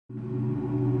I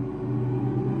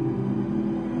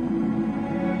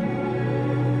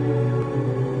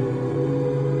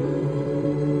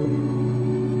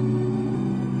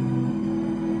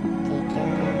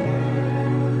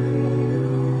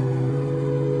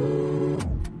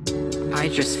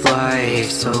just fly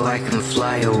so I can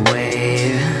fly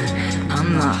away.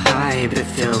 I'm not high but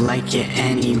feel like it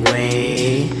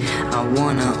anyway. I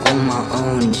wanna own my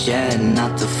own jet,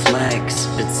 not to flex,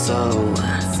 but so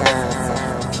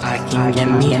I can get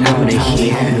me out of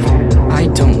here. I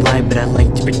don't lie but I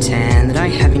like to pretend that I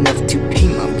have enough to pay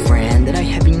my brand, that I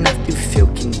have enough to feel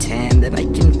content, that I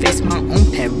can face my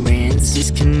own parents.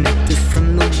 Disconnected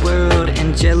from the world,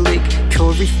 angelic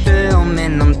Corey film,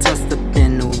 and I'm tossed up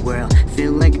in the world.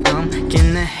 Feel like I'm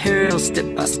gonna hurl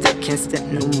step by step, can't step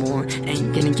no more.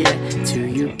 Ain't gonna get to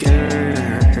you,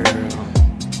 girl.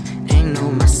 Ain't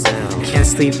know myself. Can't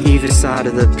sleep either side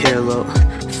of the pillow.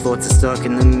 Thoughts are stuck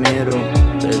in the middle,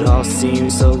 but it all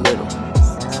seems so little.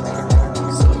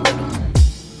 So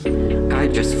little. I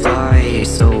just fly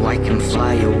so I can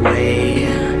fly away.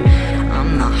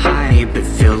 I'm not high but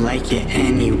feel like it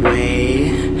anyway.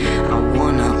 I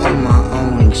wanna own my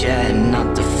own jet,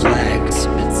 not to flex,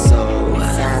 but so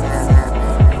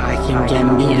I can get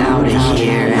me out of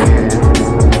here.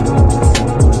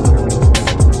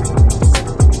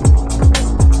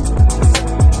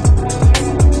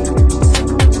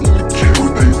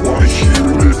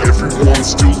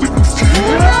 Still living fear.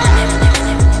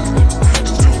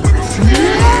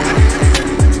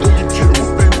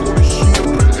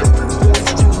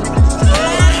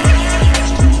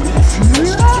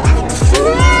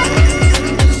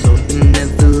 So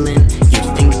benevolent, you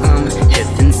think I'm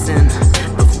heaven sent,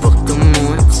 but fuck them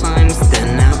more times than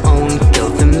our own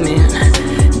government.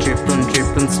 Drip on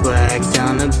swag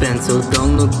down a benzo,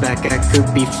 don't look back. I could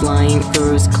be flying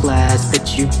first class,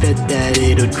 but you bet that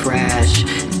it'll crash.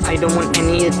 I don't want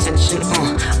any attention,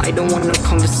 I don't want no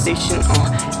conversation,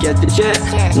 get the jet,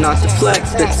 not to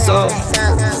flex, that's all.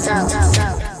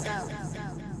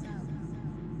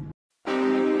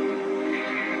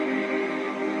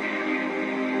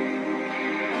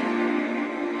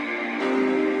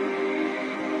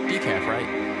 Decaf, right?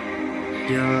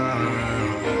 Yeah.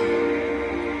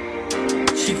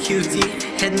 CHARCUTERIE,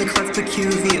 head in the clouds for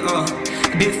CUVIE,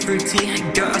 a bit fruity,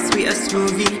 got a sweet as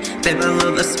smoothie. Babe, I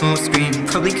love a small screen,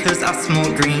 probably cause I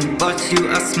smoke green, but you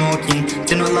are smoking,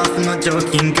 do not laugh, I'm not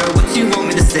joking. Girl, what you want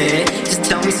me to say, just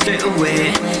tell me straight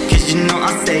away, cause you know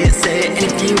I'll say it, and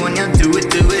if you want, yeah, do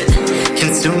it.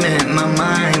 Consuming my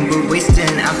mind, we're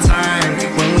wasting our time,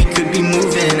 when we could be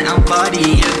moving our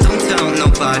body. Yeah, don't tell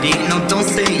nobody, no, don't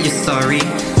say you're sorry.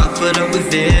 I'll put up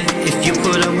with it, if you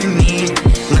put up with me.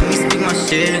 Let me speak my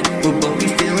shit, we'll both be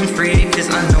feeling free, cause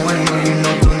I know you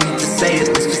know, don't need to say it,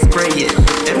 let's just spray it.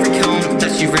 Every cone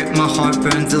that you rip, my heart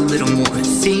burns a little more.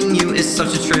 Seeing you is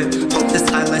such a trip, hope this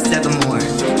highlights evermore.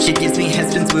 She gives me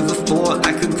headspins with a 4,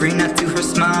 I could bring that to her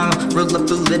smile. Roll up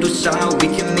a little child, we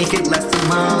can make it last a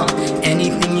mile.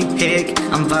 Anything you pick,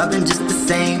 I'm vibing just the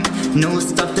same. No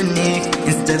stop the nick,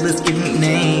 instead let's give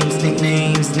nicknames.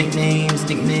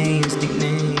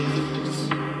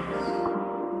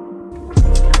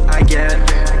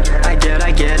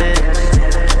 I get it,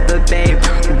 but babe,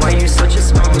 why you such a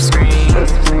smoke screen?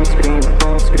 Smoke screen,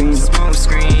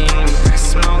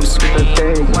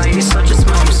 why you such a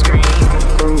smoke screen?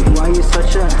 Why you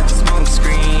such a smoke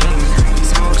screen?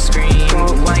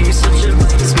 Why you such a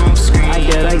smoke screen?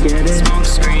 I get it, smoke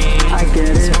screen, I get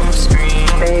it, smoke screen,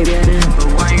 baby, but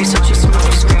why you such a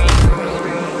smoke screen?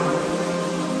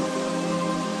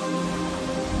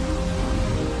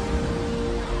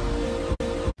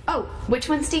 Oh, which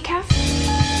one's decaf?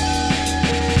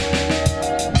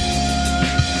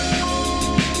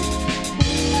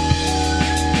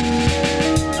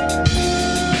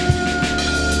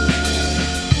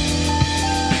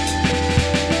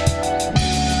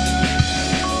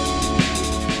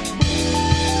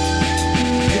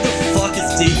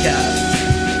 Decaf.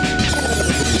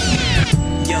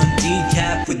 Young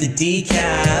Decaf with the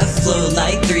decaf, flow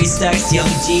like 3 stacks, young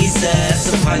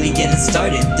Jesus. I'm hardly getting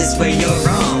started, this way you're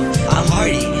wrong. I'm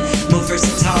hardy, more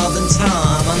versatile than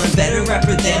Tom. I'm a better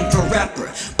rapper than pro rapper.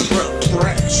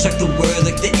 Struck the word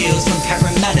like the eels from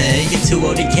Parramatta. You're too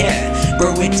old to care,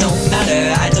 bro, it don't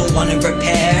matter. I don't wanna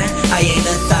repair, I ain't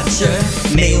a Thatcher.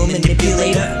 Male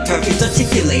manipulator, perfect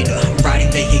articulator.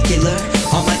 Riding vehicular,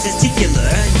 on my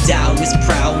testicular. Taoist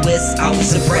prowess, I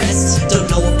was abreast. Don't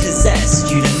know what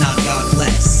possessed you to knock out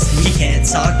less. You can't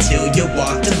talk till you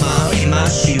walk a mile in my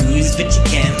shoes, but you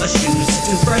can my shoes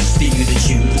too fresh for you to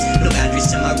choose. No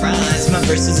boundaries to my rhymes, my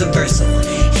verses are versatile.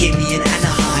 Hear me in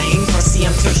Anaheim, see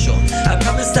I'm tertial. I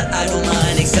promise that I don't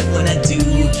mind, except when I do.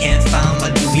 Can't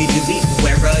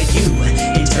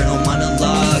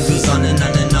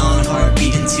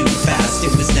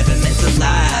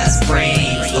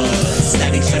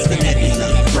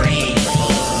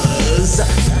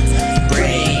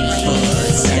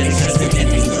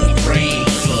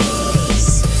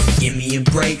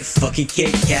Fucking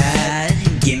Kit Kat,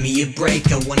 give me a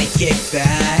break, I wanna kick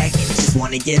back. Just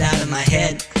wanna get out of my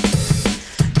head,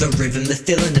 the rhythm, the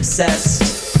feeling obsessed.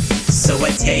 So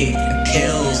I take a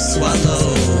pill,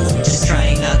 swallow, just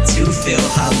trying not to feel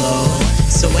hollow.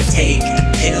 So I take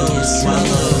a pill,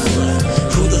 swallow,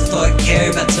 who the fuck care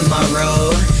about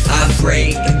tomorrow? I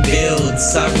break and build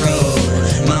sorrow,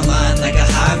 my mind like a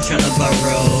hive trying to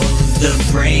borrow. The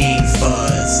brain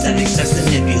fuzz, that extracts the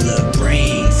nebula.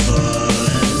 Brain fuzz,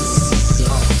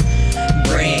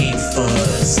 brain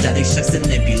fuzz, that extracts the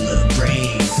nebula.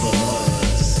 Brain fuzz.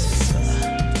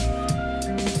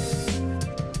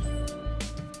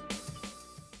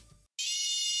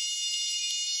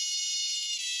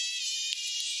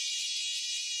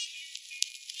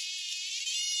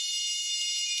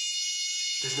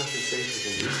 There's nothing safer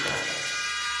than these guys.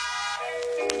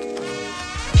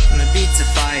 My beats of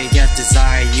fire, got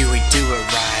desire, you would do it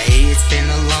right. It's been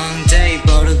a long day,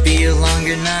 but it'll be a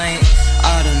longer night.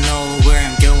 I don't know where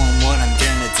I'm going, what I'm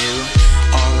gonna do.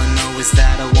 All I know is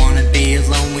that I wanna be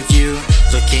alone with you.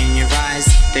 Look in your eyes,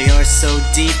 they are so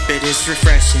deep, it is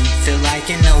refreshing. Feel like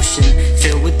an ocean,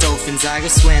 filled with dolphins, I go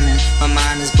swimming. My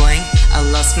mind is blank, I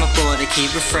lost my thought, I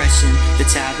keep refreshing. The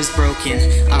tab is broken,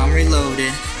 I'm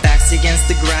reloaded. Backs against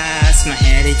the grass, my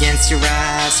head against your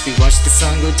ass. We watch the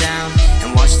sun go down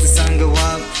and watch the sun go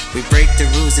up. We break the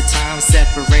rules of time,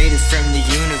 separated from the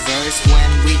universe.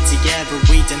 When we together,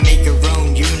 we to make our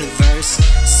own universe.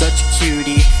 Such a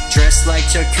cutie, dressed like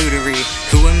charcuterie.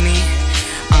 Who am me?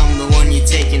 I'm the one you're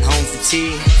taking home for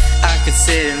tea. I could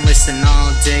sit and listen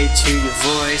all day to your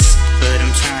voice, but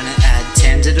I'm trying to add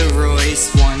 10 to the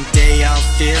Royce. One day I'll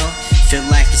feel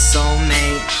like a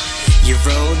soulmate. Your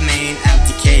roadmate,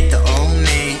 abdicate the old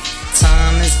me.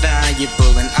 Time is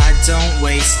valuable and I don't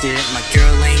waste it. My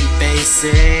girl ain't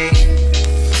basic.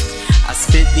 I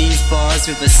spit these bars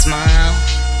with a smile.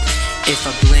 If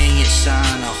I bling it,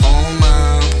 shine a whole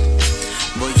mile.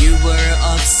 Well, you were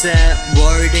upset,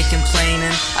 worried and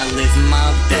complaining. I live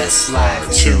my best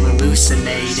life, chill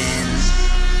hallucinating.